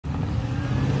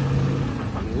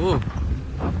哦，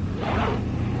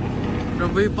这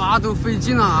V8都费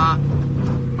劲了啊！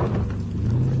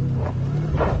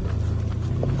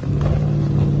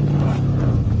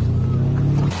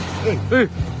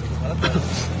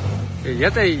也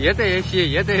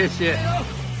得写。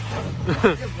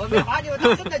我没花就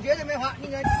他真的绝对没花，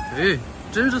应该。哎，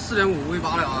真是4.5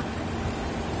 V8了啊！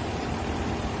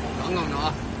杠杠的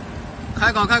啊！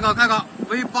开搞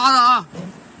V8 的啊！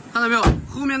看到没有？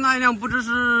后面那一辆不知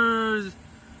是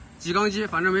几缸机，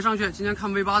反正没上去。今天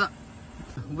看 V8 的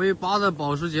，V8 的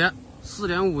保时捷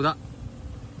4.5的。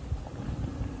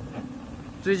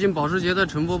最近保时捷在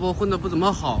陈伯伯混得不怎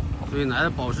么好，所以来的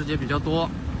保时捷比较多。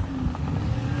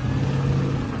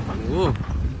哦，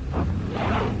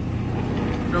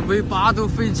这 V8 都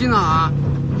费劲了啊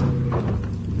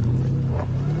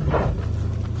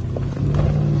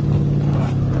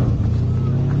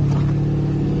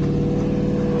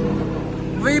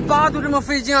！V8 都这么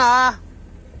费劲啊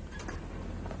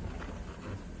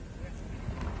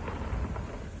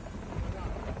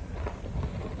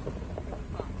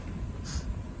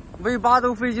！V8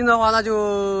 都费劲的话，那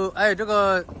就这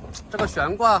个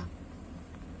悬挂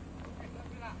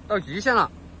到极限了，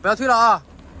不要推了啊！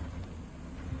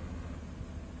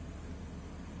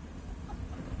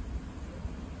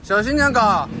小心点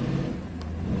搞。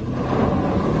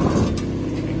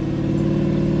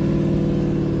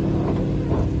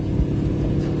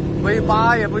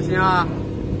V8 也不行啊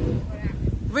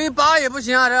 ，V8 也不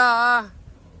行啊，这啊。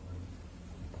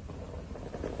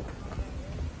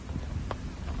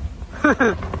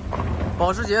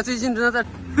保时捷最近真的在，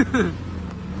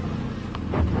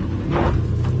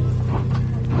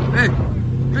哎，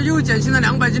这又减轻了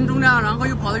200斤重量，然后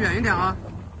又跑得远一点啊。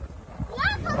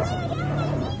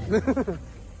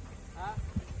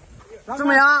怎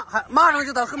么样？还马上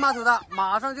就到河码头的，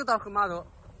马上就到河码头。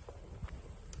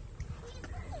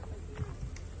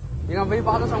你看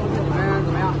V8 的上路怎么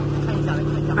样？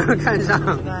看一下。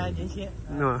现在年轻，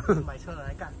买车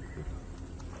来干。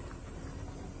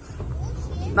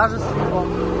那是思域不？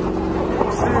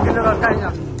思域跟这个干一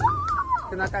下，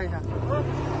跟他干一下。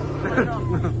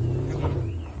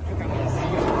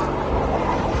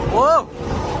哦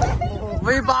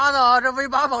 ，V8 的啊，这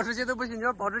V8 保时捷都不行，你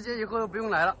说保时捷以后不用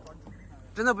来了，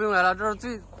真的不用来了，这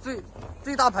是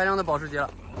最大排量的保时捷了。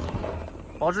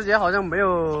保时捷好像没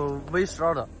有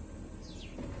V12的。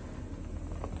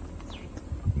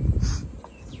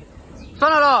算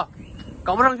了喽，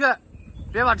搞不上去，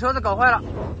别把车子搞坏了。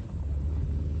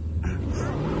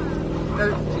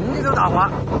瓶子都打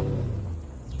滑。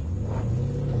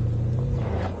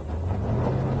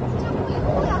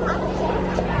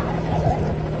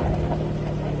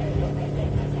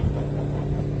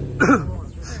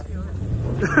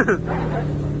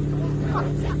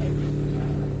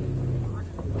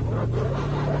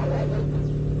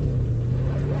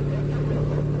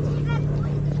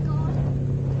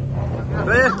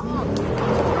哎，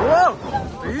哇，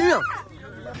哎呀，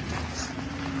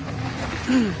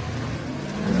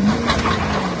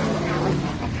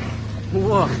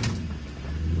哇！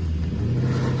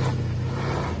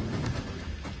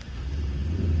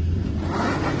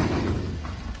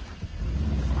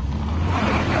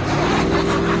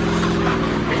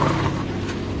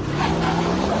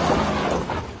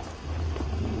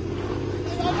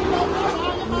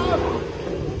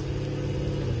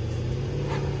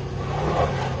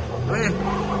喂，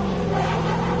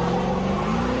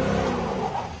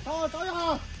找一下，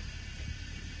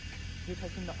别太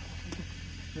深的，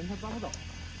人他抓不到。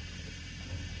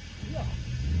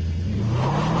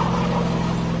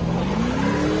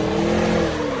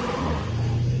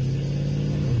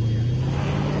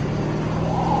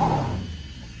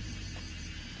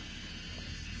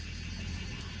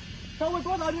稍微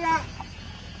多找点。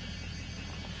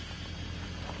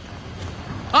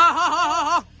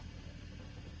好。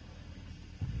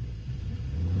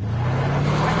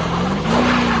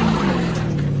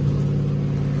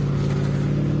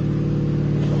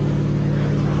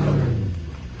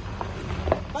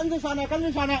赶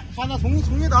紧下来，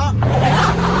冲一道。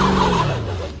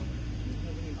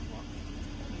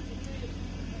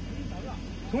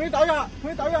冲一道下。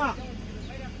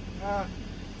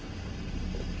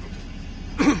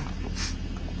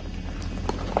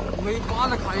V8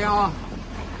 的卡宴啊。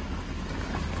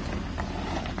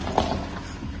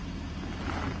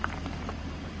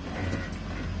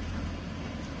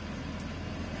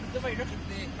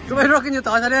这边给你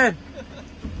倒下来。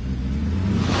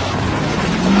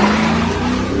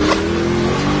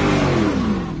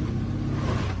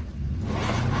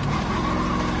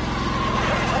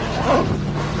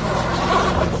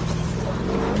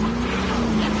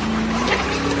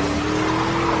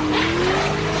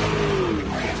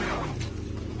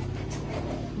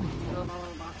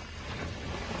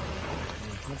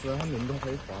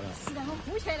是的，我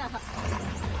哭起来了。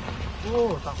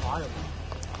哦，打花了。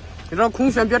你这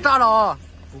空悬别炸了啊！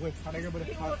不会，他那个不得。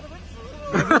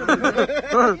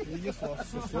你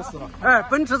说死了。哎，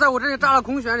奔驰在我这里炸了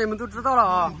空悬，你们都知道了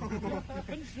啊。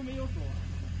奔驰没有锁。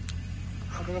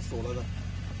他这个锁了的，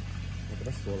我给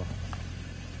他锁了。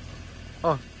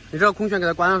哦，你这个空悬给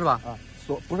它关了是吧？啊，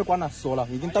锁不是关了，锁了，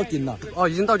已经到顶了。哦，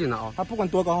已经到顶了啊。它不管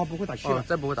多高，它不会打气了。哦，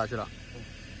再不会打气了。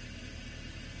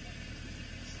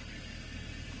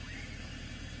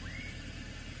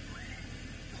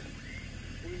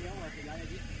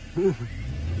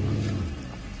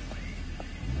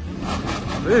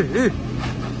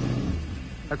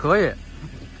还可以，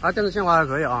啊，电子限滑还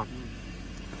可以啊。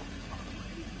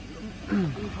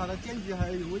它的剪辑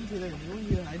还有问题的，有问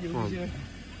题还牛一些。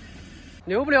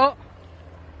牛不牛？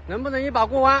能不能一把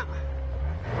过弯？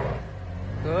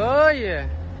可以。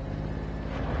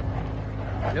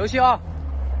流气啊！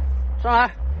上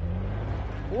来。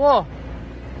哇，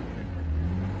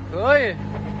可以。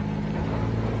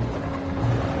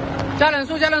加冷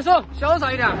速，加冷速，潇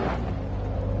洒一点。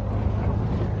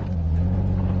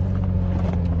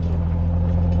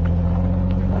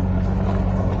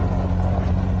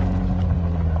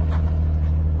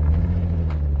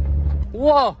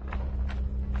哇！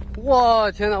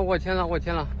我天呐！我天呐！我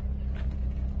天呐！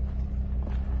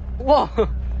哇！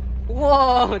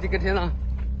哇！我的个天呐！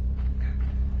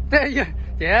这有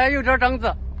点张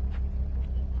子，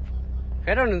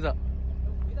还点轮子。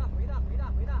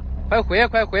快回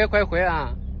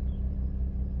啊！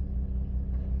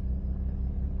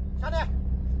下去。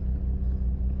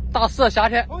大4夏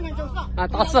天。方向94。啊，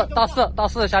大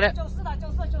4夏天。94。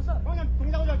方向同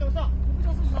样94。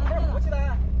我起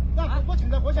来。我停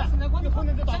在坡下。你后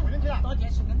面就打回去了。到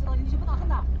电视跟着到你就不大很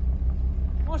大。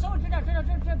往稍微这点。不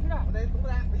得，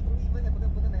会动力不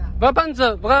能那个。不板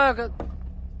子，不个。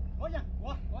方向，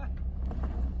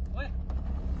喂。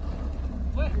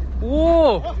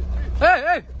哦，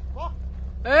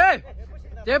哎，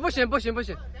这不行，黑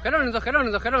点轮子，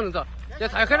这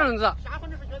太黑点轮子。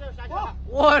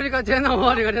我的个天呐，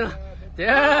这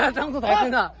张子太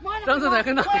狠了，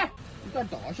你敢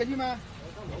倒下去吗？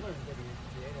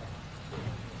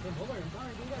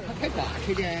他开挂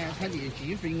车的，他的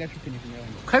技术应该是肯定是没有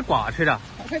问题。开挂车的？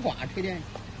他开挂车的，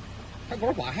他这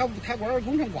儿挂，他这儿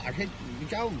工程挂车，你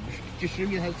加几10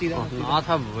米他就走到。那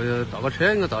他不倒个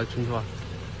车应该倒清楚啊。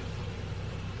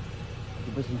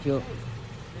不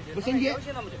升级，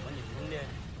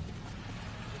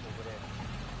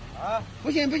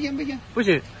不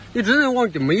行，你只能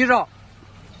往这么一绕。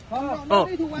哦，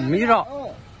这么一绕。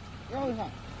绕一下。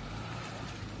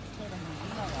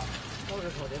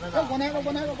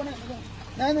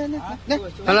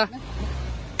来，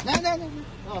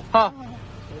好。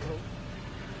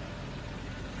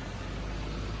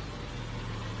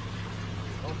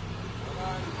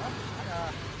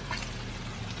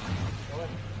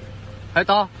还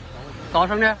倒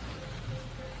上去。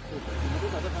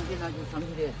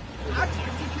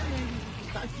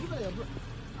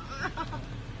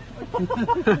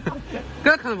跟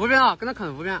他看路边啊，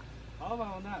好吧，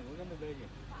我跟着别去。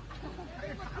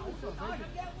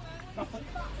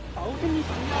倒给你上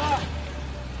去了。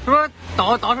是不是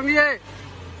倒上去？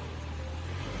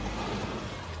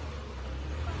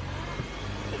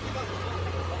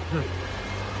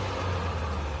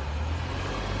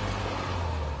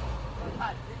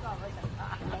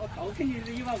倒肯定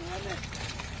是150万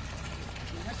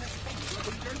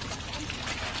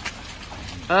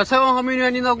的。采访好美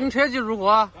女，你老公车技如何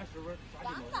啊？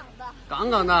杠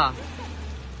的。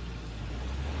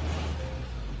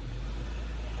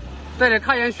对的，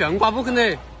卡宴悬挂不肯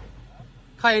的，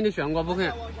卡宴的悬挂不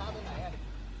肯。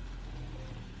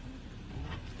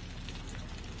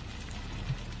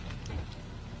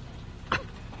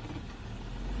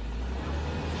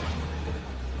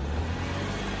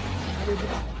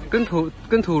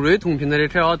跟途锐同平台的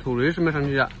车啊，途锐是没上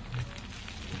去的。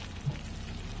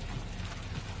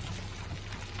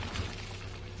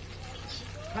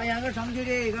看样个上去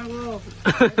的，那个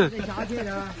得下去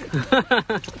的。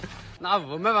那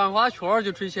雾没办法，圈儿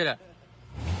就吹起来。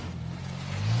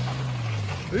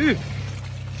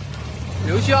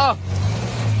溜起啊！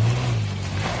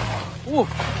哦。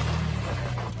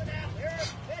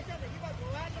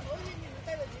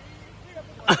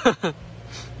哈哈。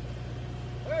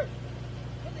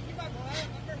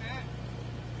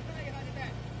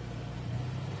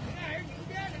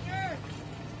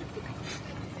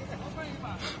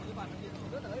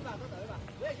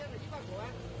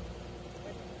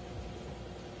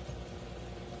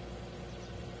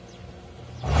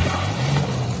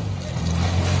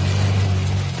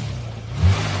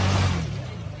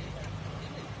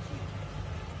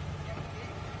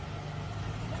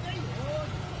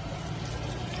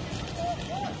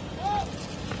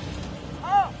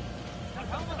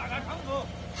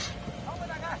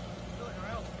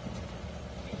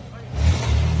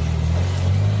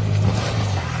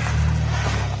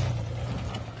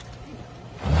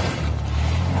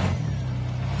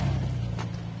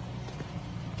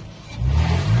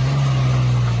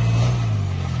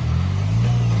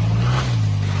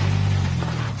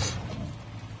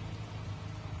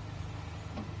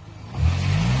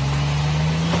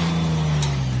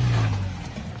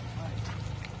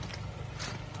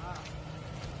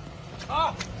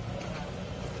好。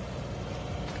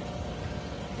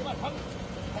你把窗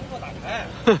户打开，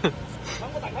窗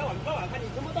户打开完，老板看你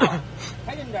怎么到，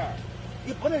开近点儿。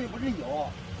你不能有，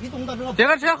你动到这个。这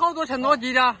个车好多钱多少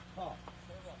级的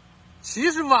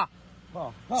？75啊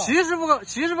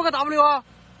！75个 W 啊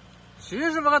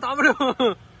！75个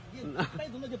W。你带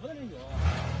动了就不能有。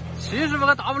75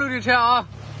个 W 的车啊！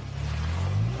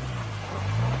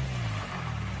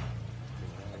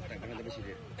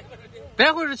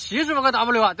这回是75个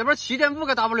W 啊，这边7.5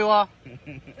个 W 啊。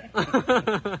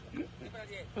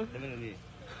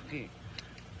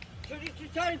就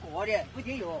加一个的，不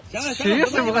节油。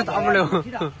75个 W。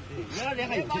原来2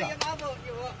还有气的。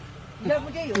你这不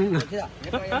节油，不气的。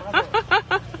这玩意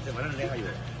2还有。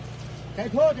再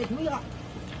拖一下。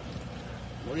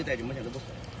我的带就目前都不错。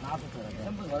那不错了，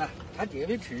真不错了。他这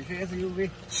边程序也是有的。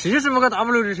75个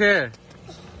W 的车。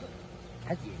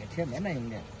他这个车蛮难用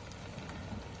的。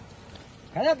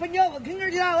看来本家我跟着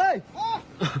去了，喂。哦，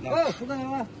出来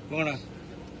了。过来。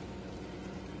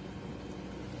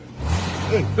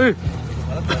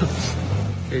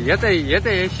也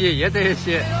得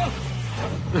些。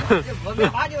我没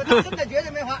花牛，他真的绝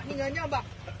对没花。你看娘吧，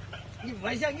你不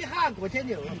想你还过去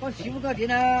牛，我15个的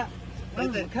呢。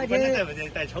开车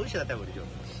带抽起来带回去就。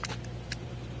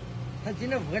他今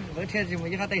天5个车子，我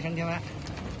一下带上去吗？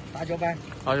大脚板。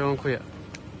大脚板可以。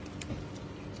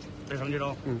带上去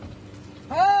了。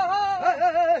好，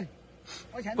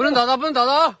不能倒的啊！不能倒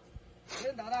的啊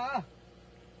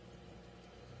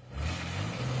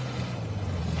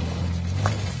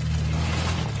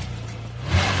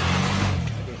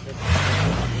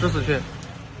！14圈，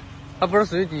他不是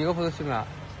属于第一个坡都行了。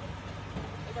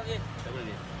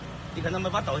你看他们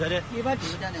把倒下的，你把地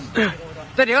下的。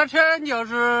在这个车，你要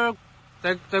是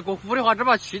在过户的话，只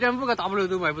怕7.5个 W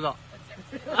都买不到。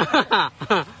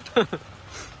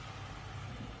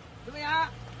怎么样？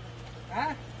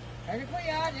啊，还是可以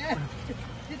啊，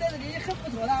你在这里很不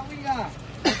错了，我跟你讲。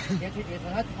电车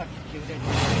他丢的。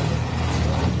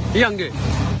一样的。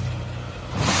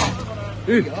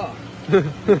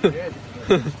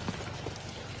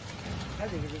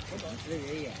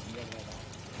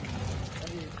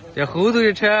这后头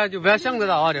的车就不要想得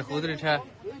到啊！这后头的车。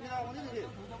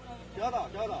交到。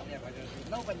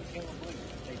老板，你听我说，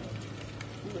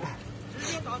直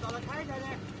接到了开下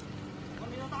来，往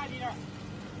里头打一点。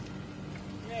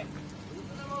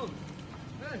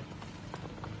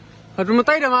他准备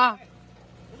逮着吗？后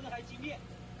头还几米？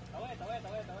到位。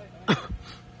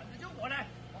你就过来。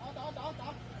倒。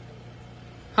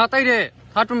他逮的，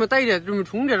他准备逮的，准备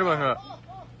冲的是吧？是。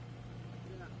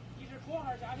你是冲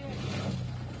还是下去？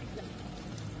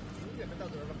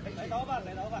来刀吧。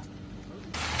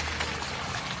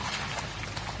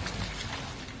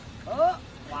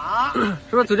哇！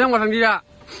是不是昨天我上去的？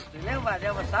昨天晚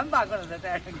上我300个人在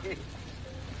带上去。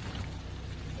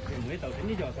没到真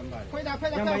的就要300。快点！快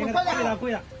点！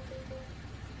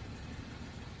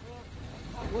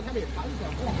我看你看一下，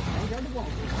我点都不好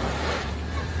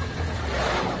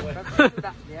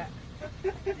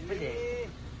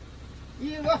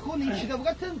你我和你去的，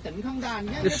我整正常的。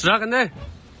你是啊，跟的。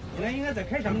现在应该再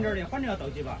开上面点的，反正要倒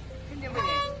几把。肯定不行。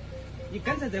你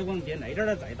刚才再往前那点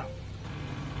的再倒。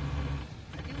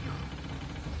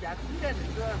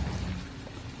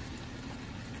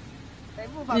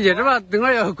你这把等会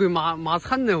儿要跪骂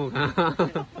惨的，我看。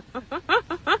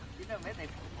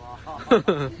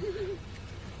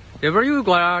这边有一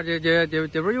个呀，这边有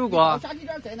一个。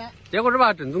这个是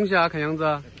吧？正东西啊，看样子。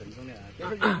正宗的，这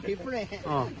是佩服人。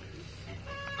哦。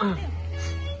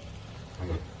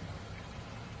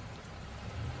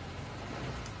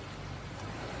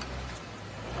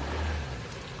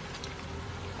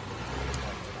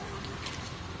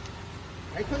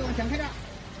还可以往前开点，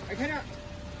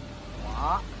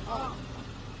哇！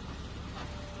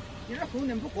你这后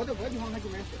轮不过到这个地方，它就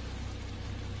没事。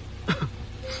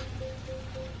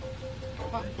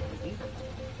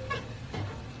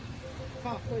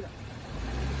好，可以的。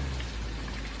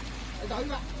再倒1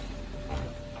把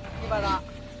，100了。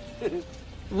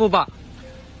5把，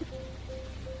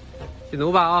进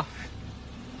5把啊！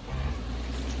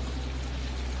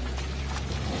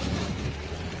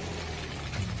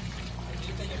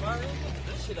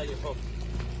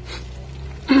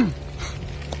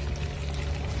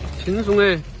轻松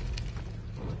的，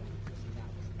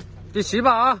第7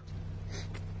把啊！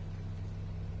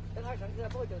等他上去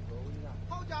保脚坐，我跟你讲。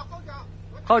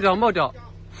好脚冒脚。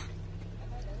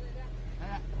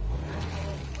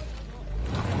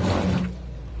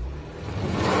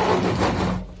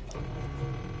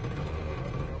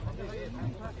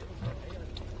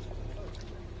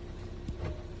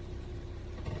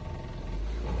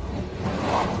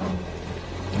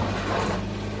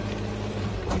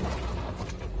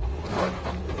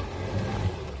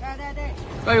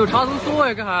哎呦，插头锁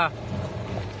哎，这还。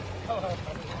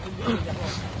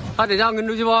他这家摁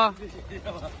出去不？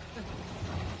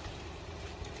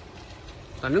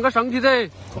再弄个上皮子。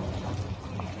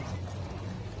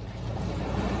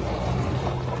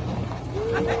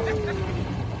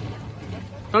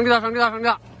上去了，上去了，上去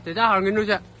了！这家还是摁出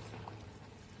去。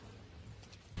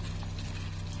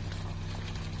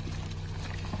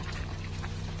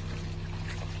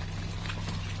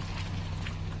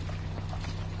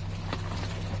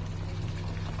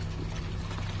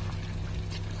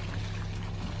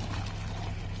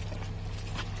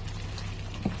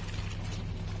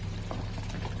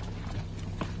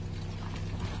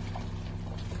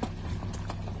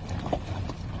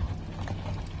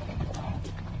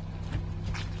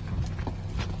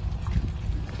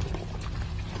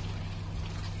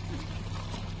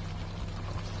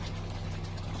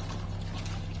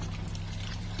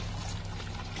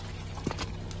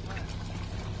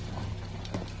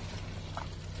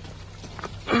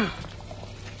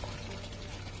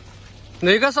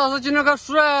那个啥是今天个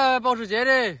输了保时捷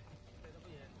的，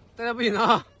带得不赢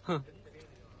啊！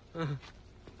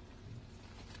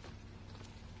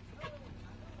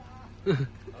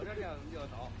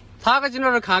他个今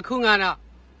天是看口岸的，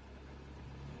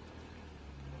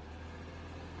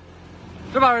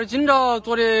这把是今朝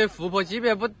做的复坡级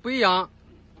别不一样。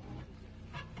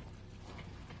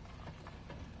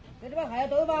在这边还要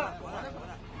兜吧？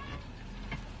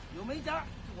又没家，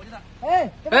我的。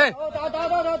哎，哎，打！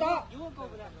有够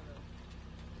不了。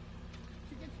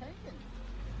直接牵人。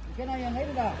你看那样黑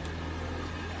的。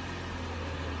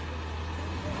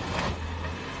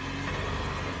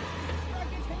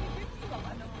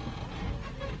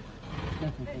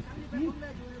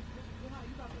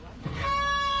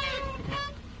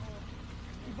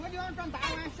你不地方转大弯，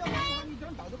小弯的话，你这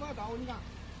样倒都不好倒，你看。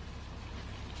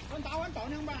转大弯倒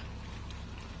2板。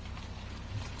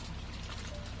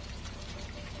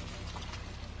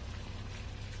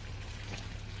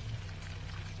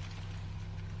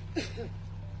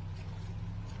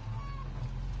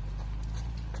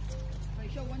哎，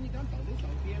小弯你这样倒都倒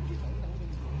边去倒倒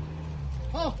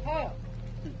的。好。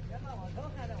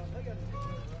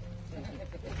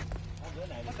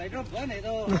我在这儿搁那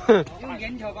种有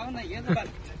链条钢的椰子板，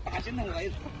大型的外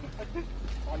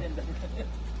大链子，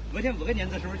目前5个链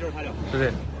子是不是就是它了？是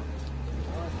的。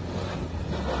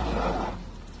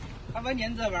他把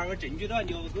链子玩个证据都要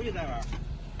牛都也在玩。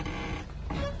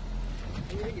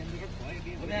这个链子是破一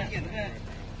点，这边链子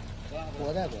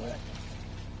过来。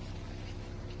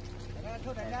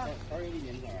抽蛋了，这儿有个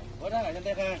链子玩，我这还想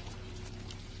得很。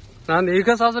那雷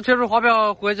克萨斯车主发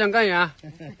表获奖感言。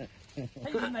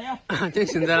他现在呀，挺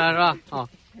现在了是吧？啊。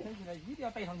现在一定要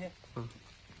带上去。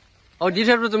奥迪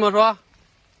车主怎么说？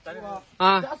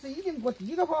啊？驾驶一定过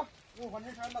低的话，我反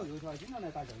正是老油条，经常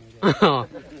来打酱油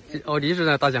的。奥迪是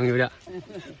在打酱油的。你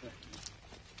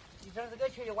这是个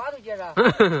缺挖土机是吧？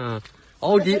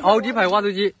奥迪牌挖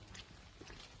土机。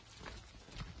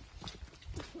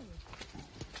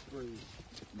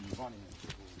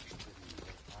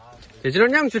这今儿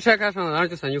2驱拆开上了，然后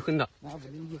就算有狠了。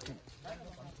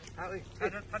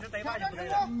他这带把就不带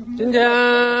了。今天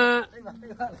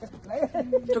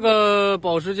这个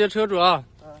保时捷车主啊，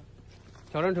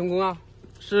挑战成功啊，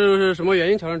是什么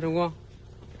原因挑战成功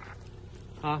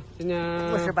啊？今天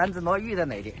我是半自摸鱼的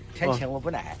那的，天气我不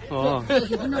来。哦，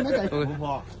经常没带副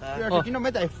坡，主要是经常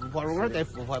没带副坡，如果是带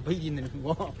副坡不一定能成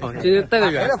功。哦，今天带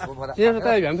的原，今天是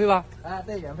带的原配吧？啊，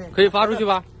带原配。可以发出去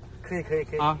吧？可以。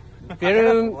啊，别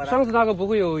人上次那个不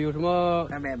会有什么？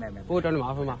没，不会找你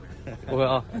麻烦吗？不会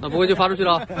啊，那不会就发出去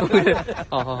了。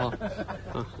好。啊。